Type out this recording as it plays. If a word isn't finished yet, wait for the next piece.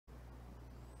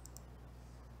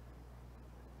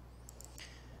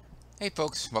Hey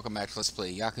folks, welcome back to Let's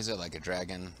Play Yakuza Like a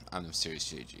Dragon. I'm the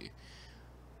Mysterious JG.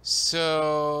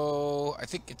 So, I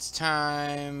think it's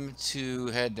time to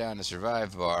head down to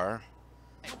Survive Bar.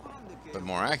 But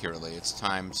more accurately, it's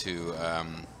time to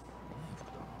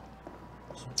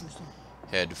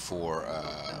head for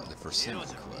the Persimmon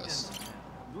Quest.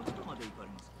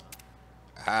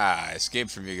 I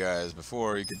escaped from you guys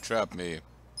before you could trap me.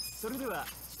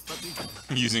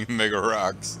 Using Mega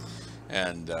Rocks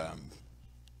and,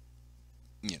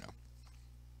 you know,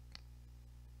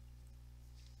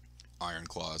 iron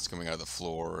claws coming out of the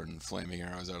floor and flaming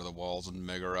arrows out of the walls and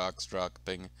Mega Rocks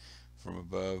dropping from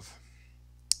above.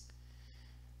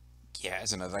 Yeah,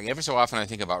 isn't it? Like, every so often I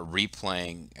think about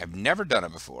replaying. I've never done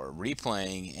it before.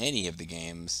 Replaying any of the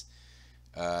games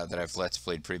that I've Let's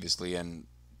Played previously, and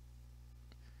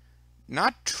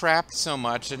not Trapped so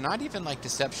much, and not even like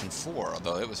Deception 4,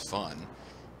 although it was fun.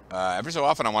 Every so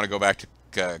often I want to go back to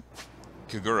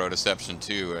Kaguro Deception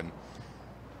 2, and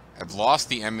I've lost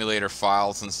the emulator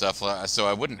files and stuff, so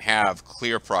I wouldn't have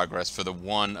clear progress for the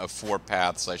one of 4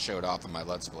 paths I showed off in my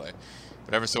Let's Play.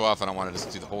 But every so often I wanted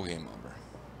to do the whole game over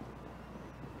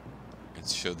and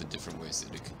show the different ways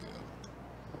that it could go.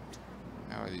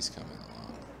 How are these coming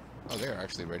along? Oh, they're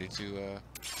actually ready to,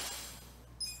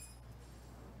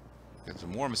 got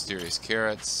some more mysterious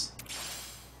carrots.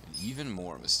 And even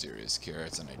more mysterious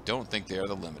carrots, and I don't think they are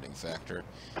the limiting factor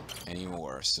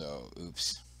anymore, so,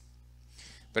 oops.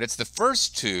 But it's the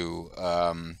first two,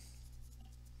 I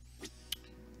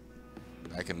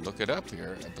can look it up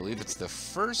here. I believe it's the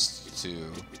first two.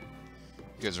 You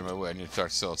guys are on my way. I need to talk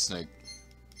to Solid Snake.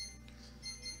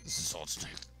 This is Solid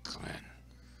Snake. Come in.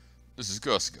 This is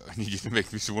Gusko. I need you to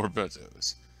make me some more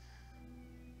bentos.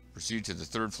 Proceed to the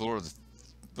 3rd floor of the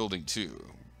building 2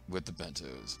 with the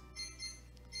bentos.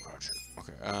 Roger.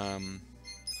 Okay.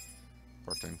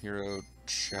 Part-time hero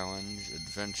challenge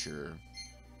adventure.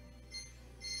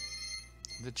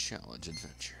 The challenge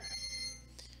adventure.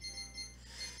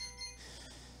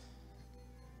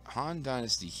 Han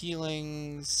Dynasty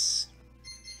healings.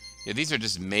 Yeah, these are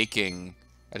just making.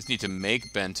 I just need to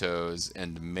make bentos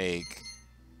and make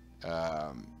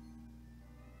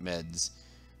meds.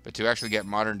 But to actually get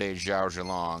modern day Zhao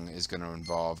Zhilong is going to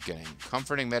involve getting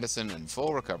comforting medicine and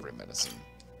full recovery medicine.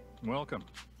 Welcome.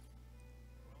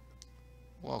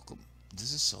 Welcome.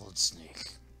 This is Solid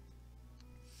Snake.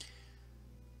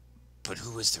 But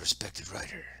who is the respected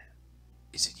writer?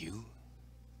 Is it you?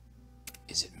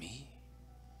 Is it me?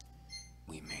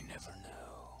 We may never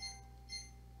know.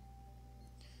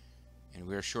 And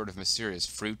we're short of mysterious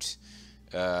fruit.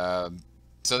 So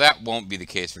that won't be the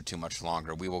case for too much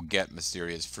longer. We will get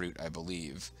mysterious fruit, I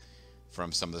believe,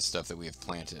 from some of the stuff that we have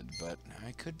planted. But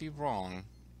I could be wrong.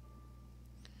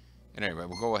 And anyway,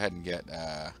 we'll go ahead and get...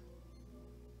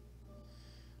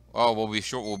 Oh, we'll be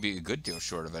short. We'll be a good deal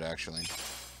short of it, actually.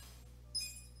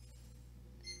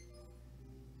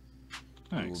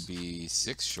 Thanks. We'll be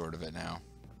 6 short of it now.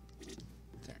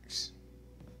 Thanks.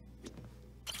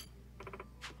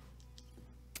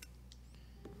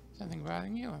 Something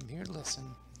bothering you? I'm here to listen.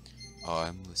 Oh,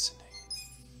 I'm listening.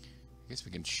 I guess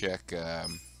we can check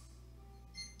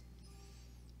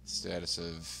status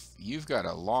of... You've got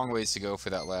a long ways to go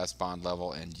for that last bond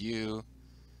level, and you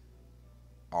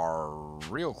are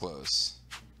real close.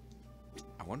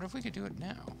 I wonder if we could do it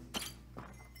now.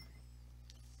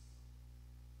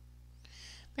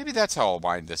 Maybe that's how I'll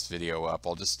wind this video up.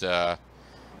 I'll just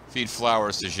feed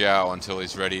flowers to Zhao until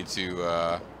he's ready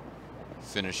to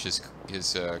finish his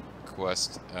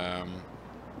quest.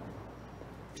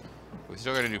 We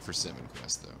still got to do Persimmon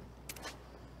Quest, though.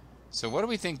 So what do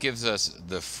we think gives us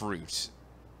the fruit?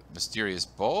 Mysterious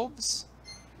bulbs?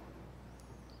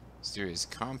 Mysterious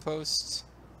compost?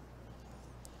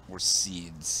 Or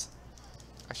seeds?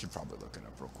 I should probably look it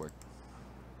up real quick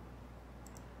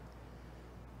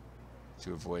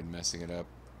to avoid messing it up.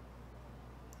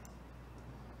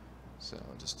 So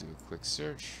I'll just do a quick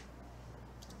search.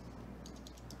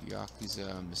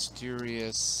 Yakuza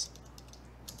mysterious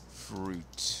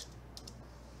fruit.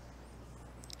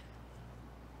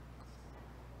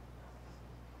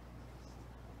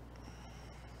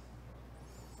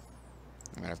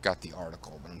 I mean, I've got the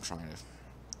article, but I'm trying to...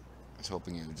 I was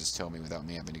hoping it would just tell me without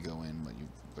me having to go in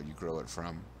what you grow it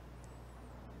from.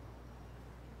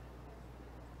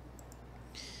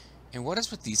 And what is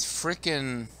with these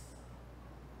frickin'...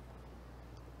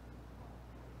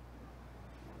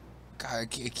 God, I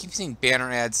keep seeing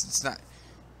banner ads.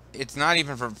 It's not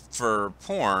even for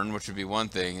porn, which would be one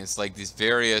thing. It's like these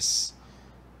various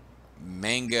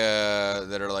manga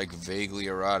that are like vaguely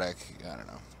erotic. I don't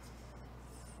know.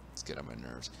 Let's get on my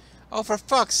nerves. Oh, for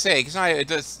fuck's sake! It's not.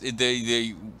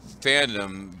 The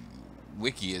fandom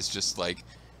wiki is just like,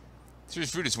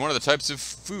 mysterious fruit is one of the types of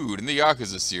food in the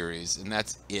Yakuza series, and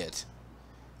that's it.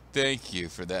 Thank you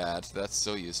for that. That's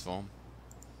so useful.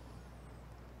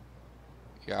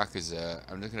 Yakuza.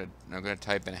 I'm gonna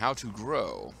type in how to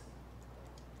grow.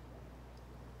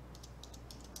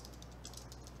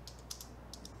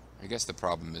 I guess the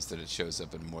problem is that it shows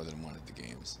up in more than one of the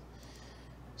games.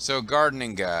 So,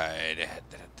 gardening guide.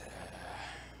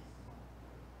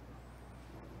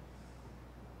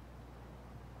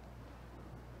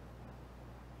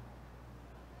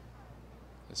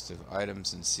 List of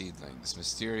items and seedlings.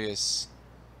 Mysterious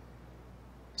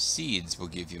seeds will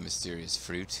give you mysterious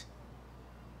fruit.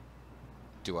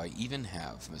 Do I even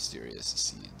have mysterious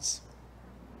seeds?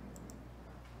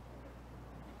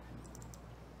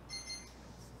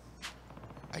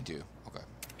 I do. Okay.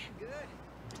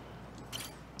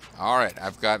 Alright,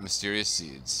 I've got mysterious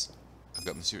seeds. I've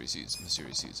got mysterious seeds,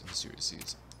 mysterious seeds, mysterious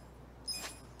seeds.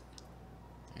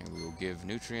 And we will give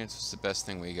nutrients. What's the best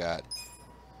thing we got?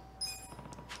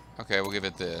 Okay, we'll give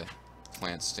it the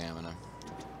plant stamina.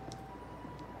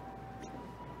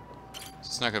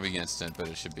 It's not going to be instant, but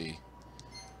it should be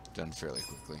done fairly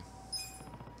quickly.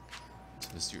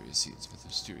 Mysterious seeds, with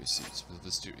mysterious seeds, with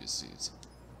mysterious seeds.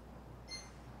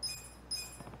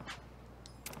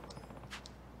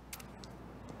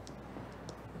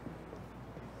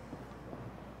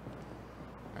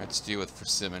 Let's deal with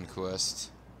Persimmon Quest.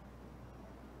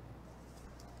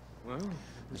 Well,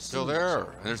 it's still there,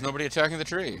 and there's nobody attacking the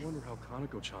tree. I wonder how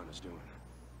Kanako-chan is doing.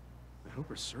 I hope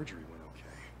her surgery went okay.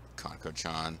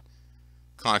 Kanako-chan.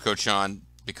 Kanako-chan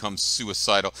becomes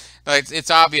suicidal.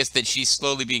 It's obvious that she's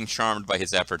slowly being charmed by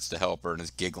his efforts to help her and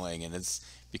is giggling and is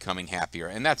becoming happier,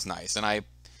 and that's nice. And I'm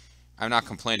not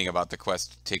complaining about the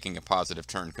quest taking a positive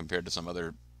turn compared to some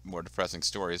other more depressing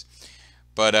stories.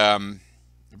 But,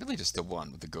 really just the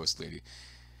one with the ghost lady.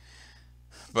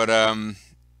 But,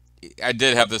 I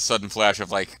did have this sudden flash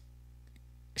of, like,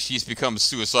 she's become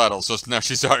suicidal, so now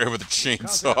she's out here with a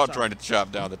chainsaw trying to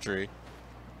chop down the tree.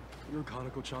 You're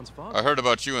Kanako-chan's father. I heard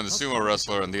about you and the sumo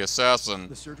wrestler and the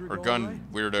assassin, or gun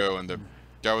weirdo, and the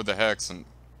guy with the hex, and...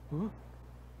 Huh?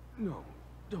 No,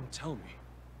 don't tell me.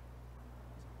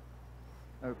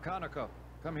 Oh, Kanako,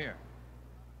 come here.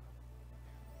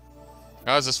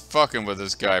 I was just fucking with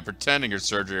this guy, pretending your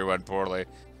surgery went poorly.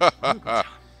 Ha ha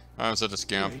ha. I'm such a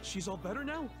scamp. Wait, she's all better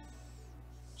now?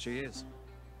 She is.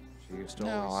 She used to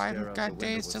No, always I stare haven't out got the window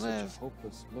days to with such live. a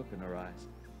hopeless look in her eyes.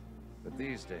 But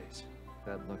these days,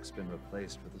 that look's been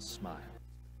replaced with a smile.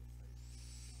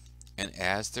 And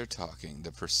as they're talking,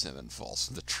 the persimmon falls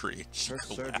from the tree. She Her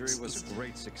collapses. surgery was a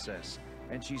great success,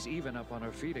 and she's even up on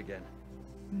her feet again.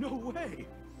 No way!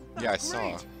 Yeah, I That's saw.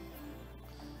 great.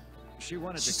 She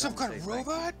wanted She's to some come kind of say thank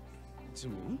you. robot? To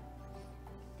me?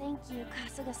 Thank you,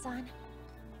 Kasuga-san.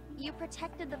 You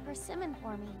protected the persimmon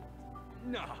for me.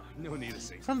 Nah, no need to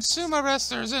say. From sumo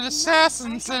wrestlers and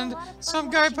assassins and some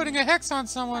guy putting a hex on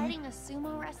someone. Fighting a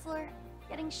sumo wrestler,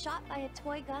 getting shot by a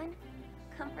toy gun,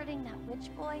 comforting that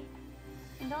witch boy,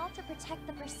 and all to protect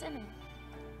the persimmon.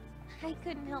 I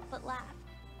couldn't help but laugh.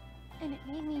 And it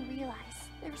made me realize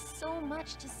there's so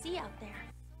much to see out there.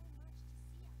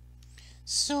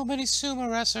 So many sumo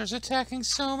wrestlers attacking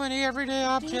so many everyday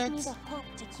It gave me objects. the hope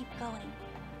to keep going.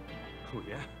 Oh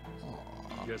yeah?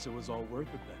 Aw. Guess it was all worth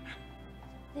it then.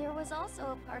 There was also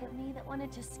a part of me that wanted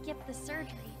to skip the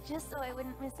surgery, just so I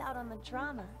wouldn't miss out on the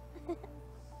drama.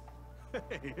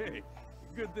 Hey,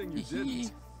 good thing you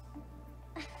didn't.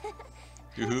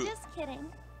 I'm just kidding.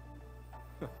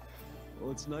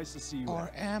 Well, it's nice to see you.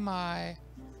 Or am I?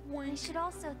 I should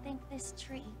also thank this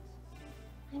tree.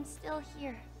 I'm still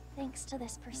here, thanks to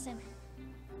this persimmon.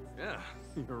 Yeah,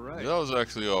 you're right. That was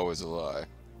actually always a lie.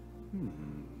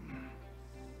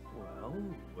 Well,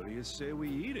 what do you say we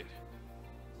eat it?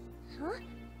 Huh?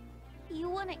 You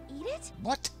want to eat it?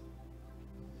 What?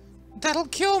 That'll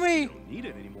kill me! You don't need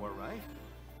it anymore, right?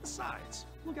 Besides,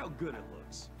 look how good it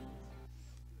looks.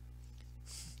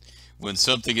 When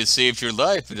something has saved your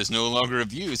life and is no longer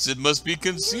of use, it must be You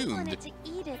consumed. wanted to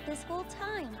eat it this whole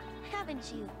time,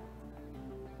 haven't you?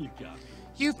 You got me.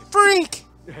 You freak!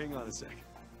 Hang on a sec.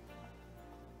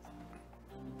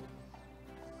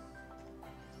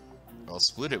 I'll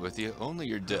split it with you. Only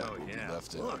your dead Oh will yeah, be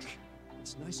left look. out.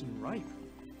 It's nice and ripe.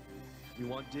 You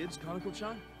want dibs,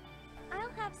 Kanako-chan? I'll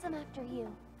have some after you.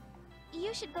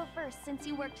 You should go first since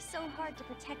you worked so hard to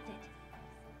protect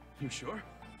it. You sure?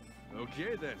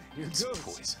 Okay then, here It's goes.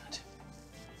 poisoned.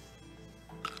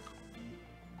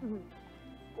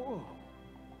 Oh.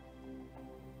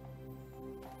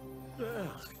 Ugh.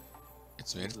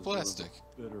 It's made This of is one the plastic.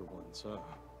 bitter ones, huh?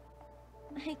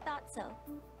 I thought so.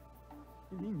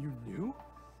 You mean you knew?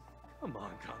 Come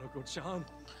on, Kanako-chan.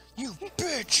 You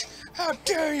bitch! How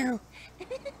dare you!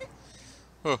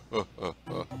 A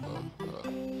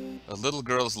little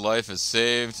girl's life is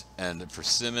saved, and a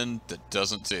persimmon that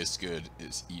doesn't taste good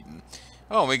is eaten.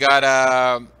 Oh, we got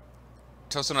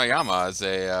Tosonoyama as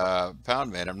a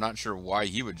pound man. I'm not sure why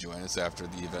he would join us after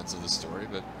the events of the story,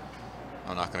 but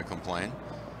I'm not going to complain.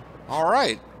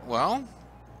 Alright, well,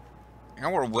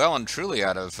 now we're well and truly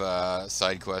out of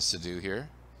side quests to do here.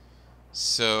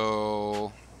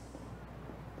 So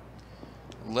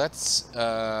let's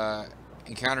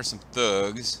encounter some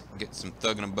thugs, get some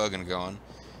thugging and bugging going,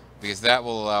 because that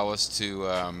will allow us to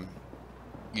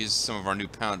use some of our new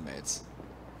pound mates.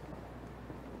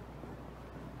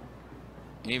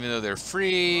 And even though they're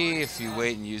free, if you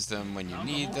wait and use them when you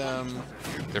need them,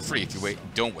 they're free if you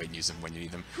don't wait and use them when you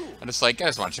need them. I'm just like, I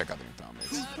just want to check out the new pound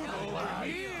mates.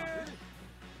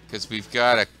 Because we've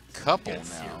got a couple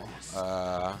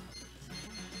now.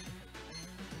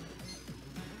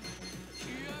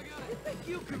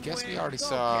 I guess we already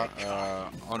saw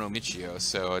Onomichio,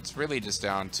 so it's really just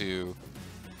down to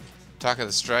Taka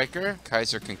the Striker,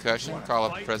 Kaiser Concussion, call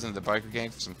up the president of the biker gang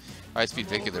for some high-speed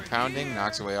vehicular pounding,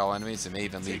 knocks away all enemies and may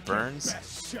even leave burns.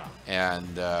 And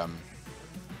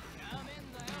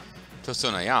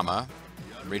Tosonoyama,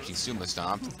 Raging Sumo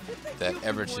Stomp, that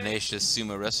ever-tenacious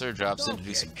sumo wrestler, drops in to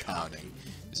do some pounding.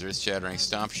 His earth-shattering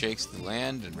stomp shakes the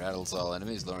land and rattles all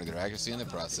enemies, lowering their accuracy in the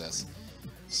process.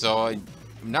 So I'm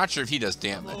not sure if he does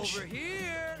damage.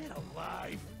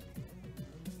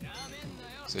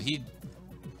 So he...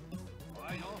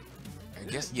 I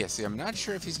guess, yeah, see, I'm not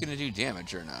sure if he's going to do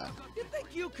damage or not. You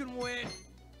think you can win?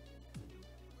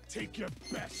 Take your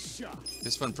best shot.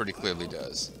 This one pretty clearly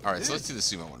does. Alright, so let's do the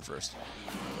sumo one first.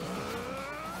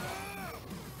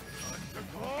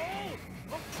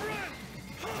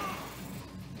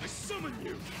 I summon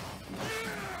you.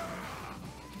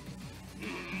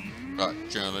 I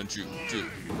challenge you to,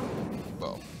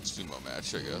 well, sumo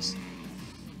match, I guess.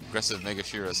 Aggressive Mega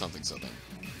Shira something something.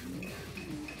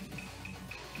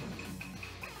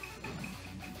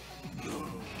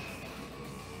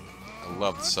 I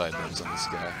love the sideburns on this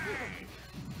guy.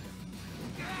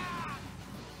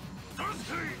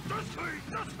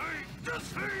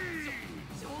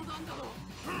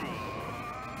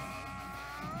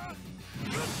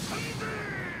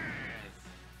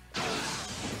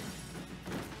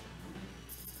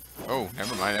 Oh,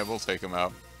 never mind, I will take him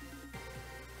out.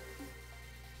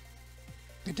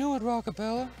 You do it,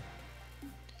 Rockabella.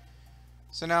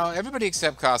 So now, everybody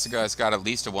except Kasuga has got at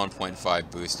least a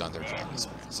 1.5 boost on their dragon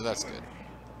speed, so that's good.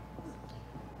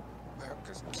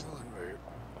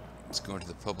 Let's go into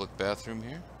the public bathroom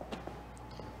here.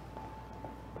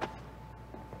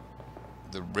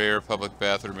 The rare public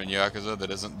bathroom in Yakuza that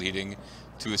isn't leading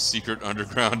to a secret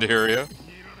underground area.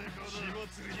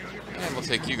 And we'll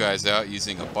take you guys out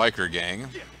using a biker gang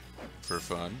for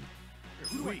fun.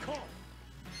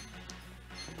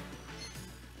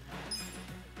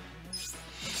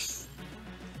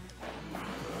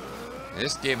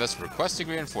 This gave us requesting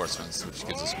reinforcements, which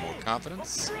gives us more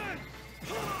confidence.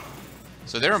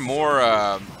 So there are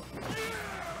more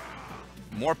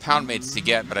pound mates to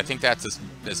get, but I think that's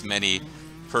as many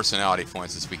personality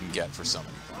points as we can get for some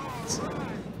of the pound mates.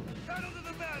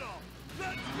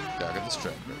 Dog of the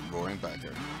Striker, roaring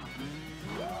biker.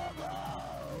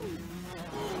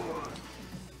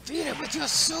 Feed it with your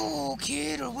soul,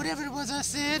 kid, or whatever it was I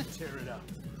said.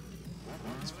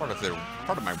 It's part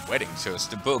of my wedding toast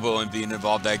to Bobo and being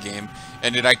involved in that game,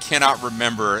 and I cannot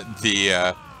remember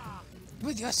the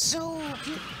with your soul,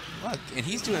 kid. Look, and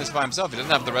he's doing this by himself. He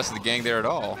doesn't have the rest of the gang there at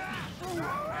all.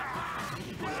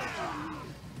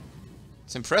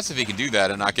 It's impressive he can do that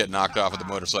and not get knocked off of the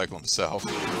motorcycle himself.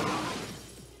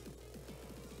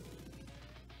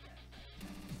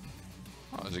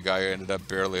 Oh, there's a guy who ended up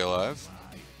barely alive.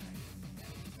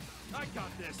 I got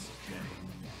this.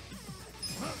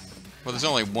 Well, there's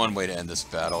only one way to end this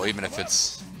battle, even if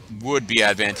would be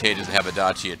advantageous to have a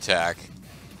Dachi attack.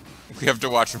 We have to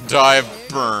watch him die of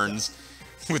burns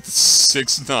with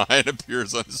 6'9"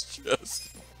 appears on his chest.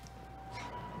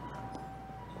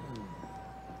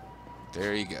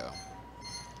 There you go.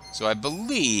 So I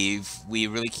believe we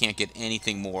really can't get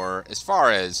anything more as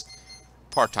far as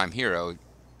part-time hero.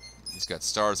 He's got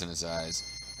stars in his eyes.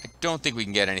 I don't think we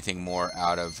can get anything more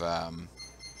out of...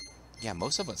 yeah,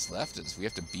 most of what's left is we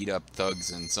have to beat up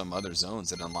thugs in some other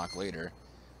zones that unlock later.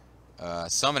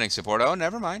 Summoning support. Oh,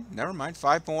 never mind. Never mind.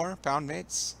 5 more pound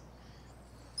mates.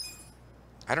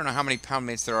 I don't know how many pound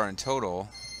mates there are in total.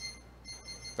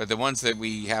 But the ones that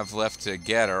we have left to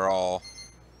get are all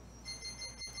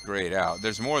grayed out.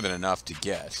 There's more than enough to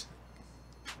get.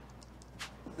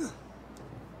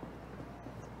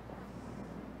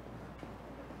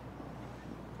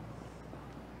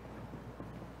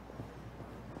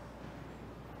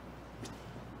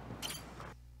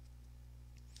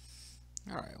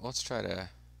 Alright, let's try to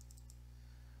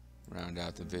round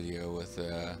out the video with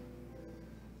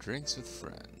drinks with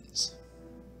friends.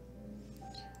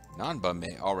 Non-bum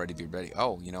may already be ready.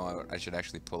 Oh, you know, I should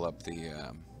actually pull up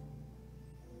the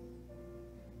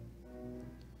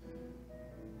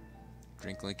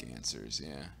drink link answers,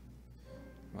 yeah.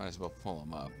 Might as well pull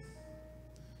them up.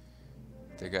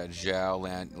 They got Zhao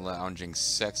lounging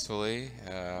sexfully,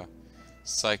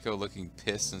 Psycho looking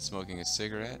pissed and smoking a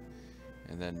cigarette,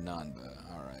 and then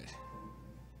Nanba. Alright.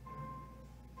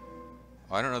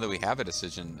 Oh, I don't know that we have a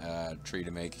decision tree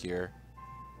to make here.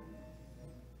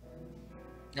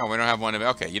 No, we don't have one.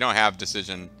 Okay, you don't have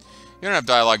decision. You don't have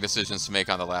dialogue decisions to make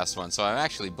on the last one, so I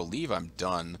actually believe I'm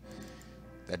done.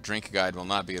 That drink guide will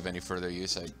not be of any further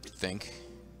use, I think.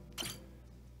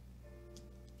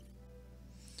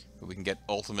 But we can get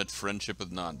ultimate friendship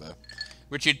with Nanba.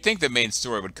 Which you'd think the main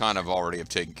story would kind of already have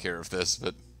taken care of this,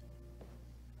 but...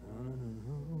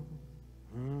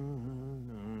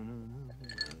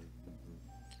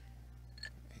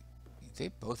 They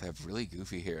both have really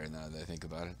goofy hair now that I think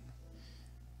about it.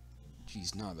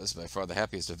 Jeez, Nanba's by far the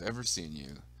happiest I've ever seen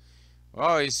you.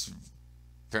 Oh, he's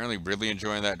apparently really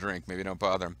enjoying that drink. Maybe don't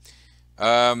bother him.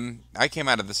 I came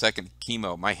out of the second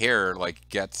chemo. My hair, like,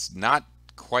 gets not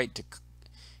quite to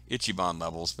Ichiban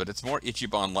levels, but it's more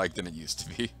Ichiban-like than it used to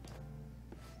be.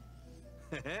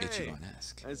 Hey,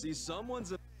 Ichiban-esque. I see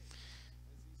someone's...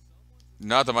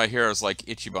 Not that my hair is like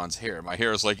Ichiban's hair. My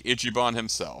hair is like Ichiban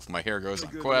himself. My hair goes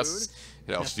on quests.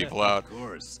 It helps people out. Of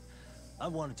course. I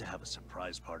wanted to have a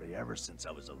surprise party ever since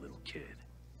I was a little kid.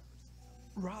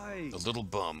 Right. The little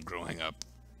bum growing up.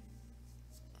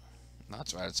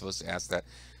 That's right. I was supposed to ask that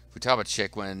Futaba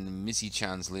chick when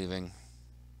Missy-chan's leaving.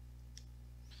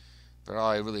 But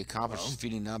all I really accomplished is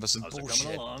feeding Nanba some How's it bullshit.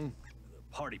 coming along? The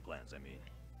party plans, I mean.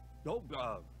 Oh,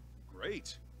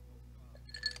 great.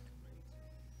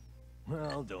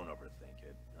 Well, don't overthink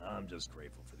it. I'm just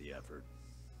grateful for the effort.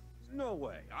 No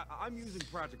way. I'm using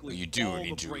practically Well, you do all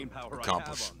need the to brain power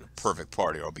accomplish I have on a this. perfect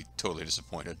party, or I'll be totally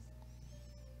disappointed.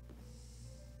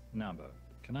 Namba,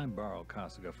 can I borrow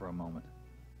Kasuga for a moment?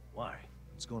 Why?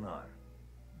 What's going on?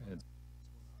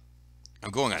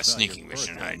 I'm going on a It's not your sneaking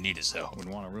mission, and birthday. I need his help.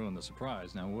 Wouldn't want to ruin the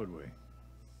surprise, now would we?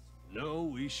 No,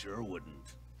 we sure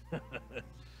wouldn't.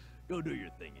 Go do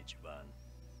your thing, Ichiban.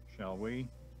 Shall we,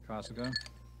 Kasuga?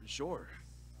 Sure.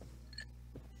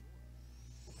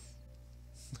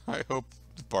 I hope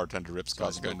the bartender rips So I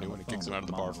spoke Kasuga on new the one and kicks him phone out of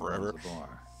the with bar Mama who forever. owns the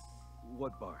bar.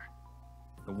 What bar?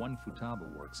 The one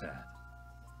Futaba works at.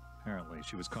 Apparently,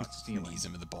 she was caught stealing. Knees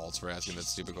him in the balls for asking that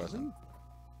stupid question.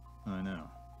 I know.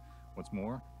 What's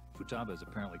more, Futaba is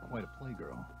apparently quite a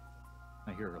playgirl.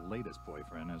 I hear her latest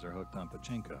boyfriend has her hooked on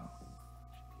pachinko.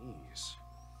 Jeez.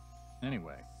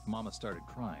 Anyway, Mama started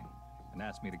crying and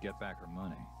asked me to get back her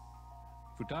money.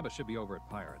 Futaba should be over at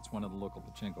Pirates, one of the local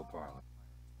pachinko parlors.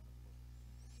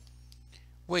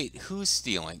 Wait, who's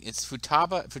stealing? It's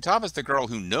Futaba. Futaba's the girl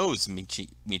who knows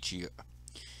Michio-kun.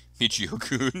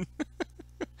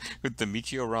 With the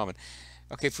Michio ramen.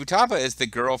 Okay, Futaba is the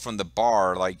girl from the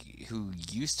bar, like, who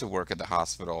used to work at the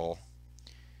hospital.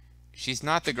 She's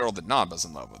not the girl that Nanba's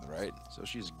in love with, right? So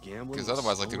she's gambling. Because with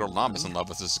otherwise, like, the girl someone Nanba's in love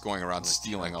with is going around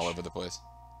stealing all over the place.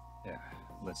 Yeah,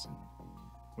 listen.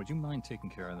 Would you mind taking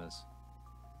care of this?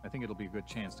 I think it'll be a good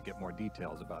chance to get more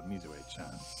details about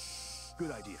Mizue-chan.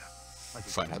 Good idea. I can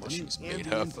Find get out that money she was and made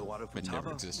the up info out of and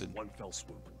never Futaba existed. in one fell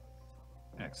swoop.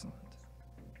 Excellent.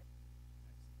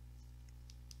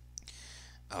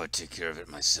 I would take care of it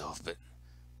myself, but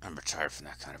I'm retired from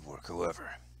that kind of work.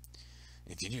 However,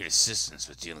 if you need assistance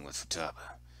with dealing with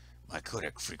Futaba, my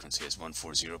codec frequency is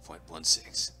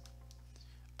 140.16.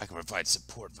 I can provide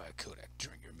support via codec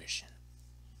during your mission.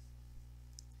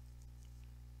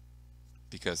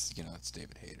 Because, you know, it's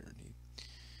David Hayter, and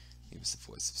he was the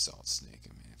voice of Solid Snake. I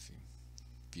mean, if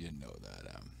you didn't know that,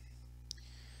 there's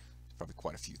probably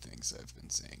quite a few things I've been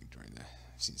saying during the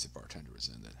scenes that Bartender was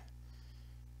in that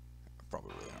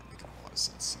probably really aren't making a lot of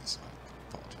sense, so I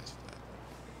apologize for that.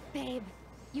 Babe,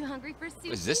 you hungry for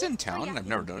sushi? Is this in or town? I've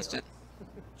never Yakuza? noticed it.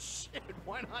 Shit,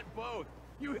 why not both?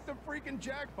 You hit the freaking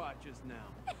jackpot just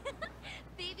now.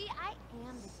 Baby, I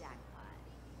am the jackpot.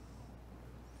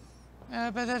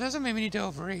 But that doesn't mean we need to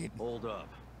overeat. Hold up.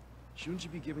 Shouldn't you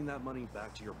be giving that money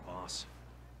back to your boss?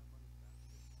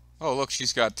 Oh, look,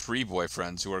 she's got 3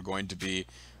 boyfriends who are going to be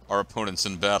our opponents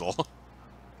in battle.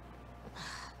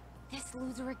 This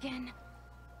loser again.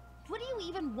 What do you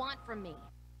even want from me?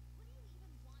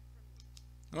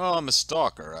 Well, I'm a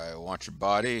stalker. I want your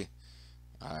body.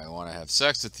 I want to have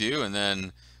sex with you, and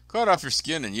then cut off your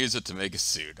skin and use it to make a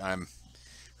suit. I'm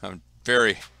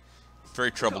very,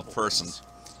 very troubled Couple person. things.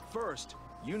 First,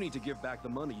 You need to give back the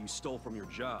money you stole from your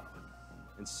job.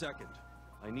 And second,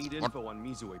 I need info on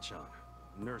Mizue-chan,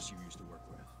 a nurse you used to work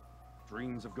with.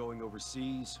 Dreams of going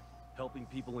overseas, helping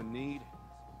people in need.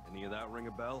 Any of that ring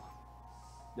a bell?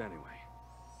 Anyway,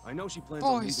 I know she plans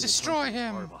on leaving the destroy country as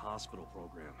him. part of a hospital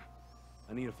program.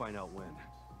 I need to find out when.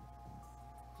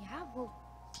 Yeah, well,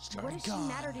 what does she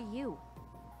matter to you?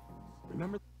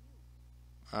 Remember?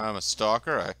 I'm a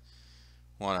stalker. I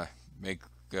want to make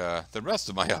the rest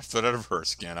of my outfit out of her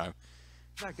skin.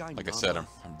 That guy Like I said, Namba,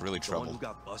 I'm really the one who troubled.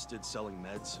 got busted selling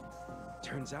meds?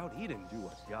 Turns out he didn't do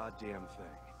a goddamn thing.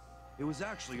 It was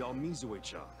actually all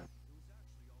Mizue-chan.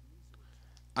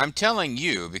 I'm telling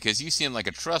you because you seem like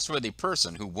a trustworthy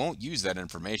person who won't use that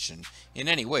information in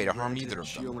any way to harm either of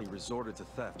She them. only resorted to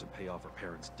theft to pay off her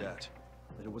parents' debt.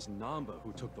 That it was Namba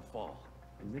who took the fall,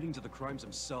 admitting to the crimes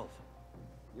himself.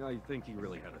 Yeah, I think he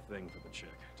really had a thing for the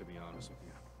chick, to be honest with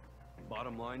you.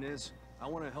 Bottom line is, I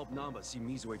want to help Namba see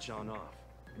Mizue-chan off,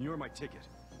 and you're my ticket.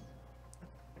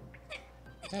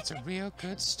 That's a real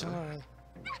good story.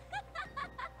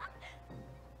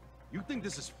 You think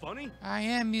this is funny? I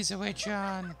am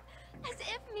Mizue-chan. As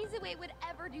if Mizue would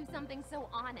ever do something so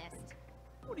honest.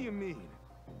 What do you mean?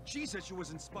 She said she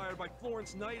was inspired by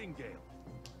Florence Nightingale.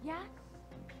 Yeah?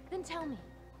 Then tell me,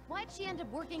 why'd she end up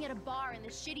working at a bar in the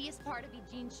shittiest part of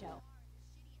Eugene show?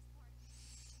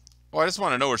 Well, I just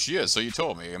want to know where she is, so you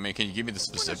told me. I mean, can you give me the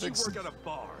When did specifics? she work at a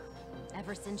bar?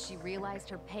 Ever since she realized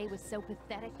her pay was so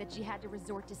pathetic that she had to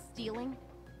resort to stealing?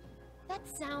 That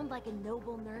sound like a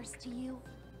noble nurse to you?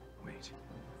 Wait,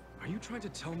 are you trying to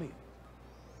tell me?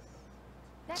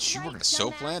 That's Does she right, work at a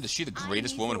soapland? dumbass. Is she the I'm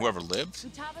greatest woman who Mizue. ever lived?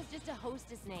 Futaba's just a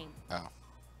hostess name. Oh.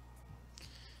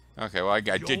 Okay, well, I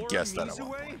did You're guess that at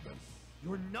one Mizue? point. But...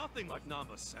 You're nothing like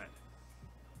Namba said.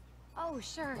 Oh,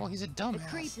 sure. Well, he's a The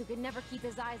creep dumbass. who could never keep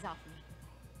his eyes off me.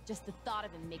 Just the thought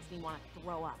of him makes me want to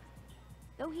throw up.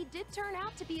 Though he did turn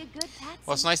out to be a good patsy.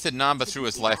 Well, it's nice that Namba threw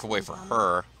his life away for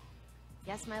her.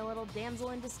 Guess my little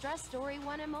damsel in distress story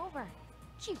won him over.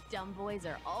 You dumb boys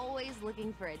are always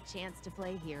looking for a chance to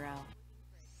play hero.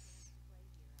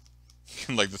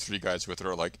 Like the three guys with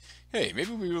her are like, hey,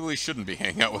 maybe we really shouldn't be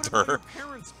hanging out with What about her. your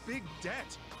parents' big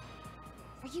debt?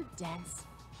 Are you dense?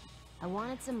 I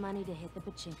wanted some money to hit the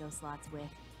pachinko slots with,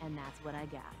 and that's what I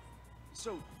got.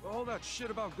 So, all that shit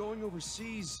about going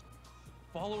overseas,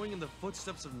 following in the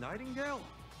footsteps of Nightingale?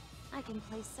 I can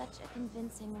play such a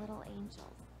convincing little angel.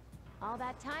 All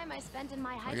that time I spent in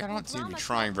my high Like, school I don't seem to be drama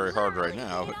trying club very hard right literally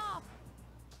now, paid but- off.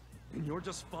 And you're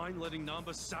just fine letting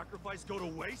Namba's sacrifice go to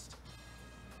waste?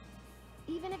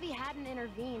 Even if he hadn't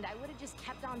intervened, I would have just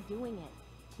kept on doing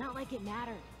it. Not like it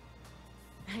mattered.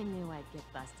 I knew I'd get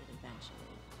busted eventually.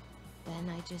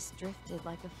 Then I just drifted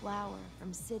like a flower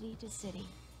from city to city,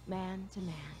 man to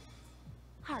man.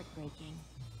 Heartbreaking.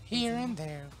 Here and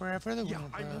there, wherever the Yeah,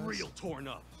 wind I'm blows. real torn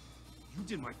up. You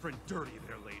did my friend dirty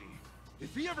there, lady.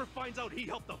 If he ever finds out he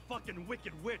helped the fucking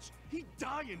wicked witch, he'd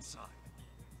die inside.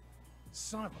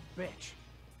 Son of a bitch.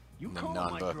 You And then call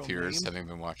my Namba girl appears, name? having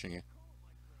been watching you.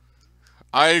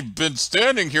 I've been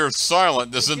standing here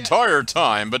silent this entire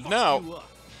time, but now... You up.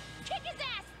 Kick his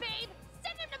ass, babe!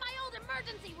 Send him to my old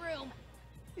emergency room!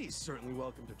 He's certainly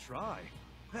welcome to try.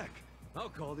 Heck, I'll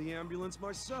call the ambulance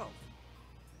myself.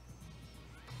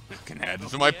 I can add it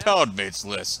to my pound mates I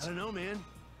list. don't know, man.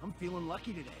 I'm feeling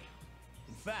lucky today.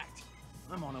 In fact,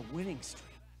 I'm on a winning streak.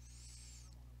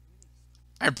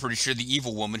 I'm pretty sure the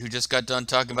evil woman who just got done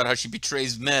talking about how she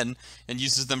betrays men and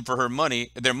uses them for their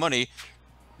money,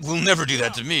 will never do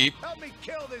that to me. Help me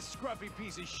kill this scruffy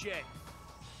piece of shit.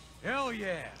 Hell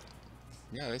yeah.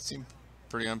 Yeah, they seem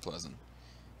pretty unpleasant.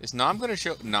 Is Namba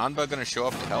gonna show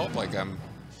up to help? Like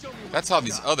that's how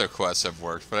these other quests have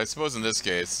worked, but I suppose in this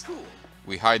case,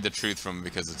 we hide the truth from him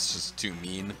because it's just too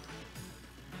mean.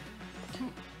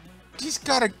 He's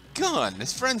got a gun.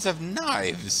 His friends have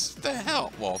knives. What the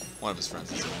hell? Well, one of his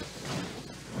friends has a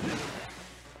knife.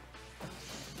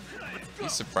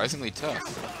 He's surprisingly tough.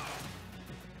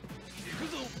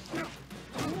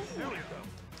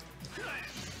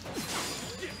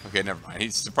 Okay, never mind.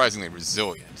 He's surprisingly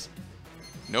resilient.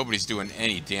 Nobody's doing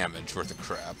any damage worth of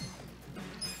crap.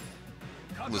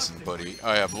 Listen, buddy,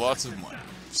 I have lots of money,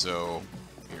 so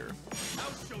here.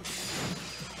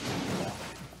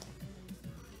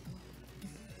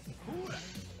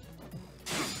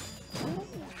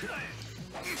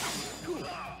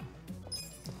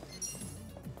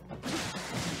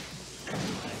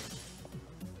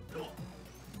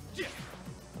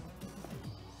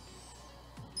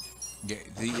 Yeah,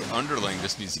 the underling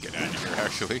just needs to get out of here,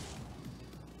 actually.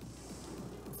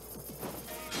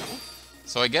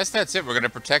 So I guess that's it. We're going to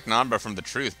protect Namba from the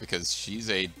truth because she's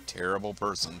a terrible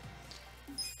person.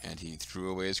 And he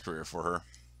threw away his career for her.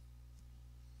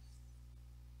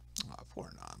 Oh, poor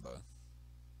Namba.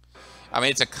 I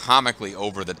mean, it's a comically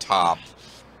over-the-top,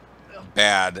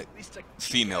 bad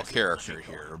female character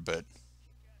here, but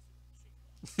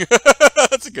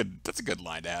that's a good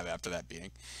line to have after that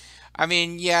beating. I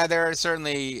mean, yeah, there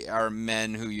certainly are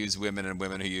men who use women and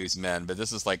women who use men, but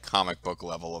this is like comic book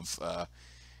level of.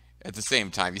 At the same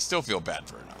time, you still feel bad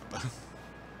for her, Namba.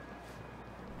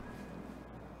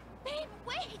 Babe,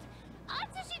 wait!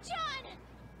 Atsushi-chan!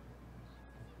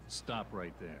 Stop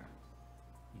right there.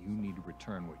 You need to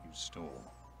return what you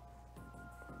stole.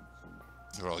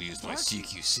 Or I'll use my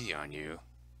CQC on you.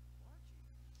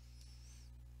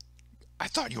 I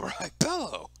thought you were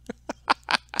Hypello.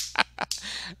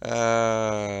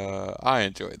 I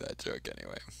enjoyed that joke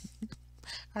anyway.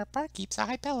 Our part keeps a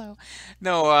Hypello.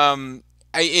 No,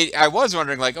 I was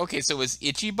wondering, like, okay, so is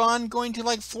Ichiban going to,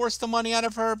 like, force the money out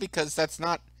of her? Because that's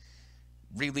not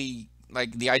really,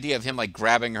 like, the idea of him, like,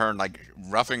 grabbing her and, like,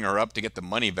 roughing her up to get the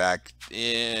money back.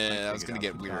 Yeah, that was going to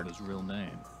get weird. His real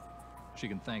name. She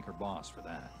can thank her boss for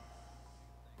that.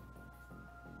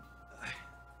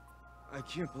 I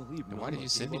can't believe. Then why did you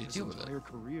send me to deal with it? Entire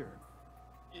career,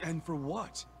 and for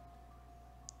what?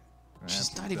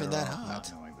 She's not even that hot.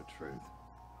 Not knowing the truth.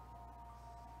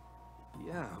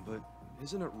 Yeah, but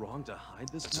isn't it wrong to hide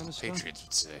this That's kind what of the stuff? Patriots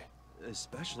would say.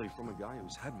 Especially from a guy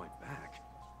who's had my back.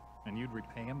 And you'd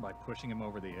repay him by pushing him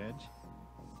over the edge?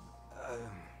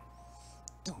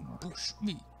 Don't push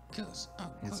me, cause I'm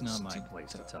It's close not my to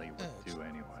place to the tell you what edge. to do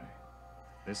anyway.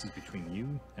 This is between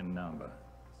you and Namba.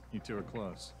 You two are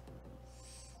close.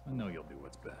 I know you'll do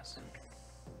what's best.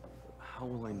 How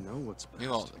will I know what's best? You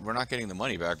know, we're not getting the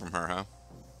money back from her, huh?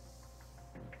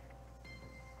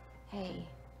 Hey,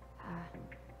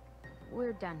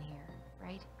 we're done here,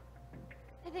 right?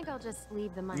 I think I'll just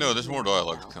leave the money. No, there's here more for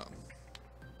dialogue now. to come.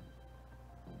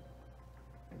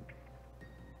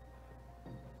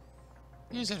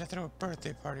 Use it to throw a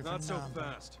birthday party Not for so Namba.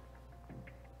 fast.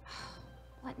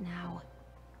 What now?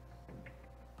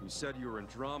 You said you were in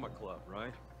drama club,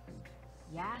 right?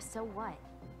 Yeah, so what?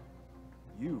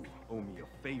 You owe me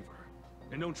a favor,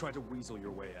 and don't try to weasel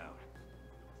your way out.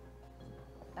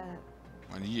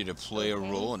 I need you to play a Okay.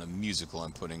 role in a musical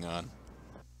I'm putting on.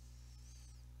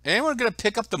 Anyone gonna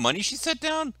pick up the money she set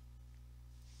down?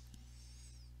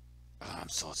 I'm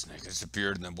Solid Snake.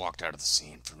 Disappeared and then walked out of the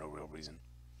scene for no real reason.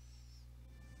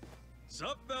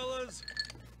 Sup, fellas?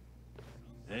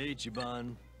 Hey,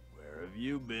 Chiban. Where have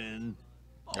you been?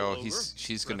 Oh, over.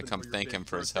 she's gonna Prepping come for your thank big him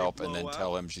for his birthday help and then blowout?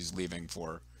 tell him she's leaving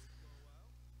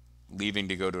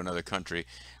to go to another country,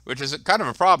 which is kind of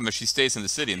a problem if she stays in the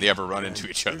city and they ever run into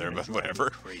each You're other. gonna But drive me whatever.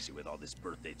 Crazy with all this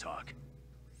birthday talk.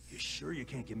 You sure you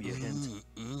can't give me a hint?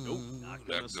 Nope, not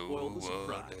gonna spoil the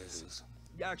surprise.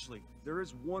 Actually, there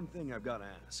is one thing I've got to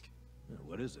ask.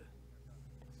 What is it?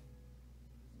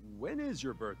 When is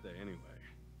your birthday, anyway?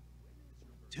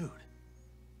 Dude,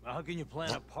 well, how can you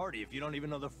plan a party if you don't even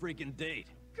know the freaking date?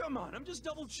 Come on, I'm just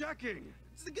double checking.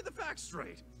 Just to get the facts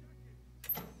straight.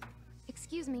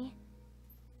 Excuse me.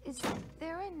 Is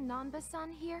there a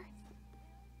Nanba-san here?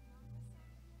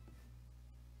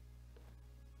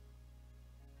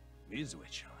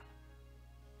 Mizue-chan.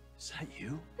 Is that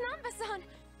you? Nanba-san!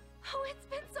 Oh, it's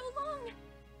been so long!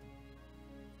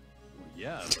 Well,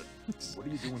 yeah, but what are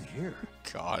you doing here?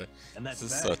 God, And that this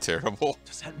is bag, so terrible. what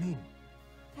does that mean?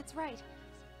 That's right.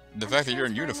 The I'm fact that you're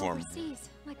in transferring uniform. overseas,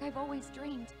 like I've always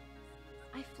dreamed.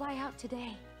 I fly out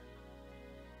today.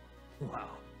 Wow.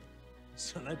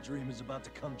 So that dream is about to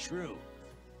come true.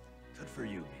 Good for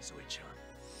you, Mizue-chan.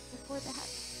 Before that,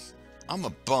 I'm a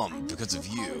I bum need because to of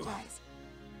you. apologize.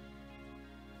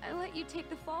 I let you take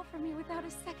the fall for me without a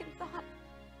second thought.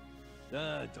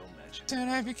 Don't mention it. Then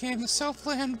I became a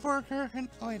self-land worker, and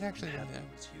oh, it actually Happy did that.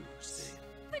 it was you who stayed.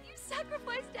 But you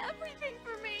sacrificed everything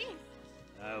for me!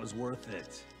 That was worth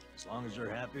it. As long as you're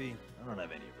happy, I don't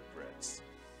have any regrets.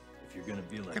 If you're gonna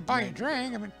be like Could buy me, a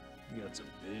drink. I mean, you got some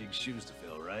big shoes to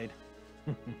fill, right?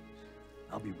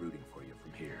 I'll be rooting for you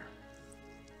from here.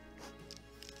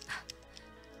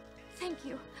 Thank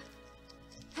you.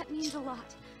 That means a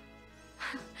lot.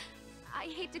 I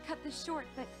hate to cut this short,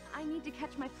 but I need to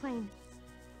catch my plane.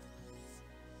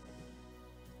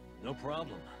 No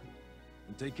problem.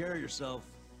 And take care of yourself.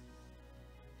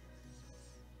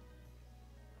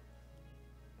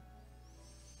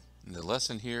 the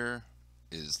lesson here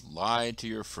is lie to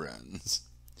your friends.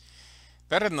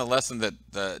 Better than the lesson that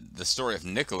the story of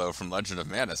Niccolo from Legend of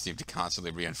Mana seemed to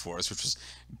constantly reinforce, which was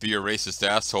be a racist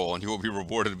asshole and you will be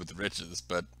rewarded with riches.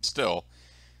 But still,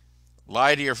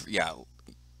 lie to your yeah.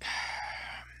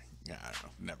 I don't know.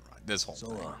 Never mind. This whole So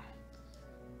thing. long,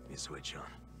 Mizue-chan.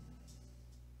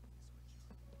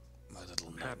 My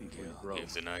little Happy for you, nightingale. bro.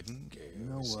 If the nightingale. You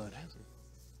know what?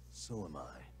 So am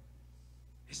I.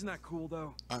 Isn't that cool,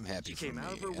 though? I'm happy She for came me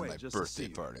out of her and way my just to see birthday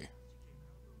you.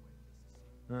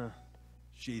 party.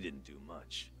 She didn't do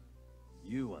much.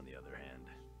 You, on the other hand,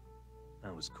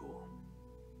 that was cool.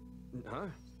 Huh?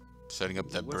 Setting up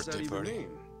that What's that birthday even party. mean?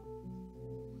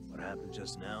 What happened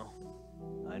just now?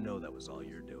 I know that was all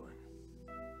you're doing.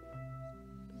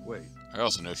 Wait, I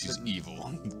also know she's evil.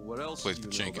 what else Plays do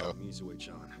you know Pachinko. about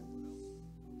Mizue-chan?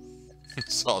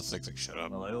 Solid Snake's like, shut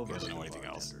up. Well, I He overheard doesn't know the anything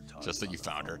else. bartender talking Just that on you the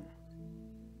found her. phone.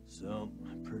 So,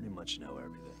 I pretty much know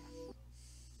everything.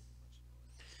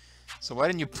 So why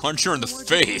didn't you punch her in the Why'd you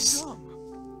face? dumb?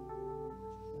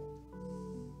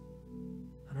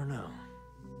 I don't know.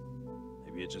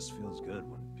 Maybe it just feels good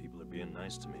when people are being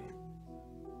nice to me.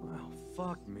 Well,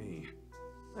 fuck me.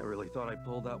 I really thought I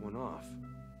pulled that one off.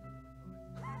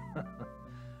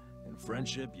 In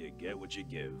friendship, you get what you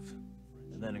give.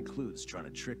 And that includes trying to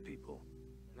trick people.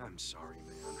 I'm sorry,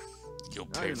 man. You'll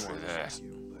I pay didn't for want to that. stress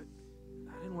you, but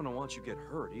I didn't want to watch you get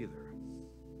hurt either.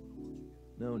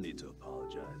 No need to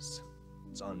apologize.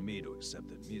 It's on me to accept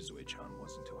that Mizue-chan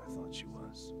wasn't who I thought she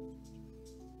was.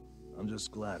 I'm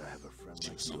just glad I have a friend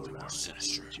like you Something more around,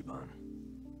 sinister. Ichiban.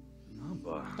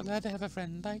 Namba. Glad to have a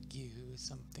friend like you.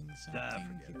 Something, Ah,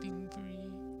 forget it. keeping free.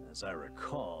 As I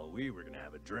recall, we were gonna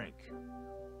have a drink.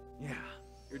 Yeah,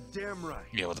 you're damn right.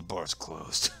 Yeah, well, the bar's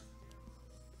closed.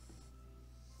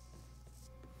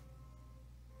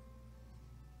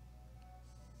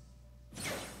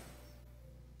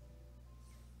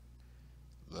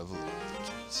 Level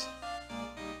averages.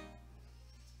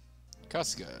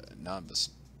 Kasuga, non-boss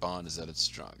bond is at its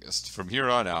strongest. From here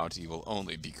on out, he will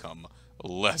only become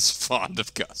less fond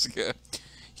of Kasuga.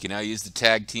 He can now use the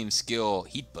tag team skill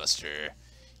Heat Buster.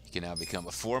 He can now become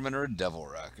a foreman or a devil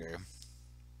rocker.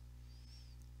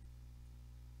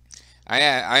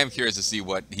 I am curious to see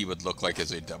what he would look like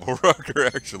as a devil rocker,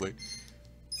 actually.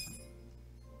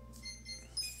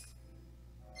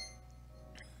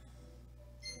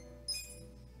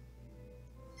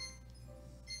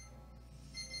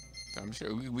 I'm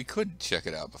sure we could check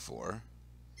it out before.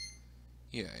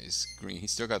 Yeah, he's green.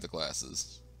 He's still got the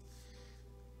glasses.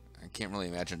 I can't really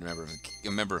imagine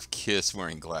a member of Kiss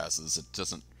wearing glasses. It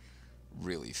doesn't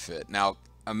really fit. Now,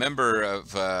 a member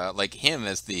of like him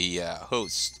as the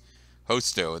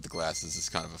hosto with the glasses is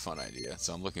kind of a fun idea.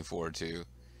 So I'm looking forward to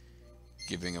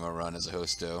giving him a run as a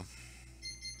hosto.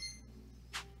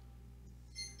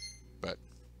 But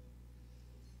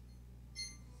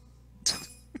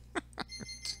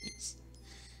jeez.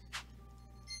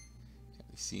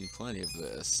 We've seen plenty of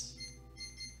this.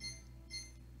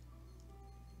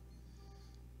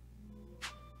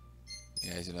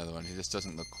 Yeah, he's another one. He just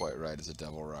doesn't look quite right as a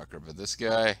devil rocker. But this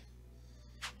guy,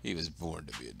 he was born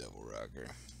to be a devil rocker.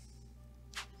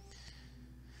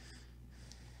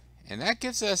 And that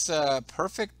gives us a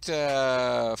perfect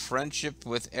friendship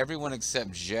with everyone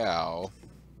except Zhao.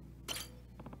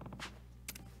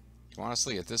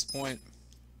 Honestly, at this point,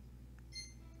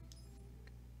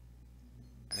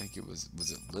 I think it was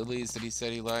it Lily's that he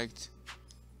said he liked?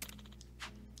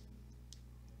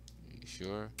 Are you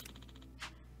sure?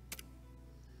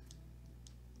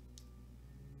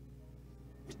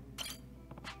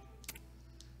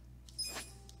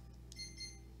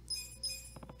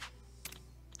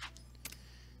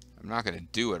 I'm not going to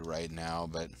do it right now,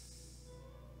 but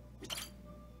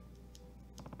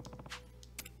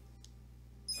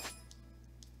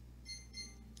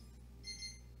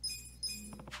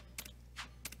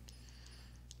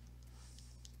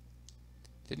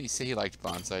didn't he say he liked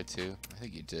bonsai too? I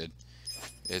think he did.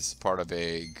 It's part of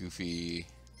a goofy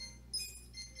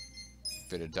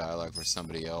bit of dialogue for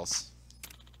somebody else.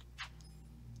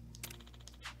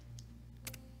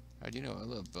 How do you know I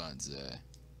love bonsai?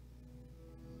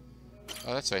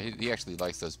 Oh, that's right. He actually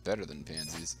likes those better than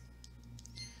pansies.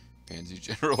 Pansy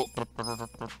General.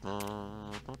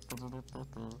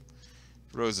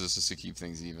 Roses just to keep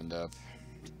things evened up.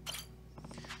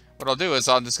 What I'll do is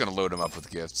I'm just going to load them up with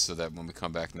gifts so that when we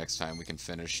come back next time we can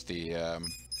finish the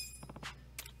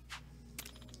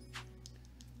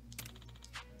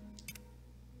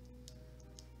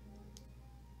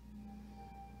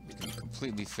we can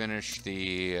completely finish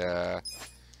the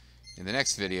in the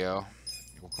next video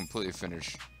we'll completely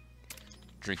finish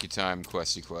Drinky Time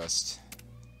Questy Quest.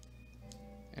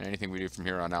 And anything we do from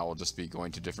here on out will just be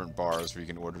going to different bars where you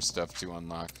can order stuff to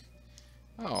unlock.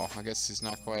 Oh, I guess he's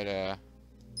not quite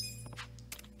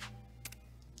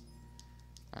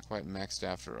maxed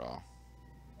after all.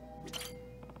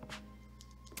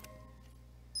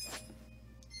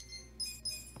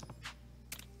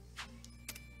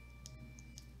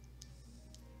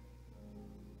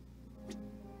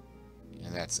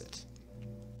 That's it.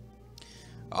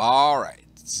 Alright,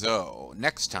 so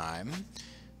next time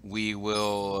we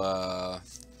will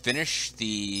finish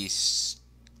the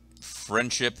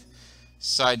friendship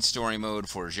side story mode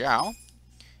for Zhao,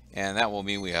 and that will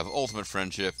mean we have ultimate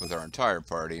friendship with our entire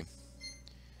party.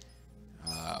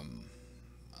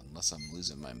 Unless I'm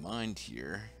losing my mind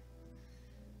here,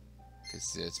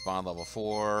 because it's bond level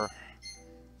 4,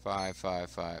 5,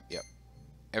 5, 5. Yep,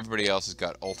 everybody else has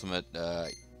got ultimate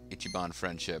Ichiban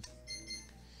friendship,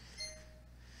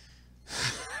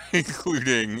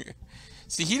 including.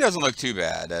 See, he doesn't look too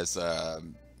bad as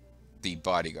the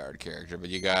bodyguard character, but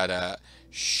you got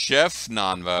Chef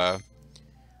Nanba,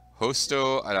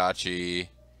 Hosto Adachi,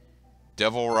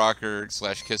 Devil Rocker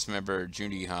 / Kiss member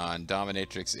Junihan,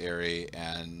 Dominatrix Eri,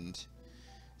 and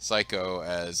Psycho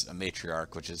as a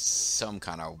matriarch, which is some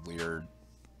kind of weird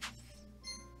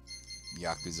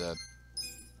Yakuza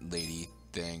lady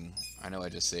thing. I know I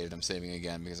just saved. I'm saving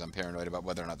again because I'm paranoid about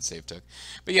whether or not the save took.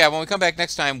 But yeah, when we come back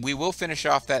next time, we will finish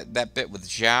off that bit with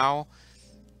Zhao,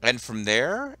 and from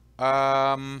there,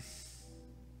 I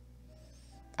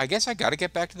guess I gotta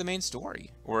get back to the main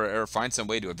story, or find some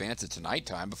way to advance it to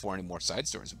nighttime before any more side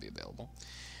stories will be available.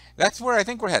 That's where I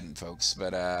think we're heading, folks.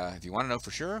 But if you want to know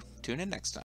for sure, tune in next time.